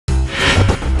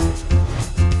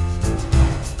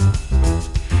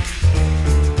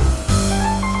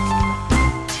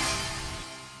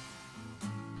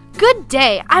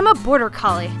Today, I'm a Border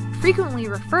Collie, frequently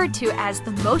referred to as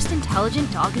the most intelligent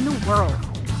dog in the world.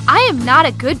 I am not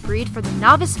a good breed for the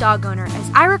novice dog owner,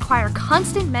 as I require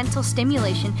constant mental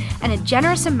stimulation and a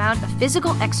generous amount of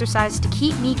physical exercise to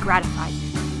keep me gratified.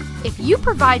 If you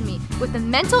provide me with the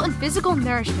mental and physical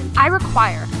nourishment I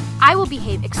require, I will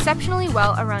behave exceptionally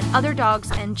well around other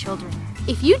dogs and children.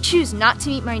 If you choose not to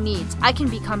meet my needs, I can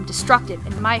become destructive,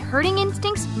 and my herding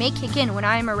instincts may kick in when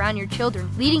I am around your children,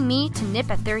 leading me to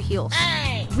nip at their heels.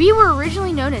 We were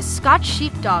originally known as Scotch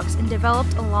sheepdogs and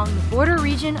developed along the border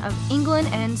region of England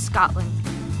and Scotland.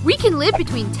 We can live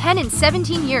between 10 and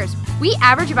 17 years. We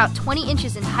average about 20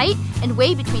 inches in height and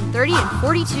weigh between 30 and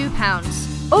 42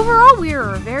 pounds. Overall, we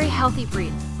are a very healthy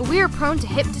breed, but we are prone to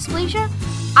hip dysplasia,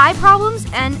 eye problems,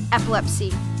 and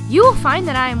epilepsy. You will find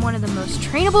that I am one of the most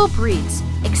trainable breeds,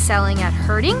 excelling at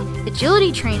herding,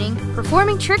 agility training,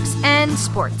 performing tricks, and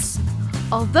sports.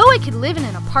 Although I could live in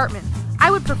an apartment,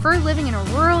 I would prefer living in a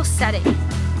rural setting,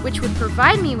 which would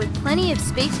provide me with plenty of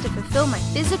space to fulfill my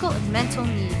physical and mental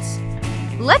needs.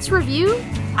 Let's review.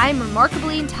 I am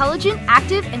remarkably intelligent,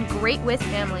 active, and great with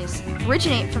families.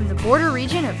 Originate from the border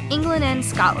region of England and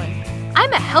Scotland.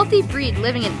 I'm a healthy breed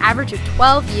living an average of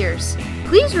 12 years.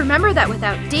 Please remember that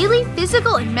without daily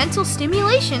physical and mental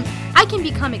stimulation, I can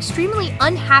become extremely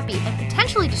unhappy and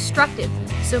potentially destructive,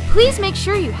 so please make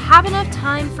sure you have enough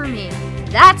time for me.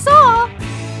 That's all!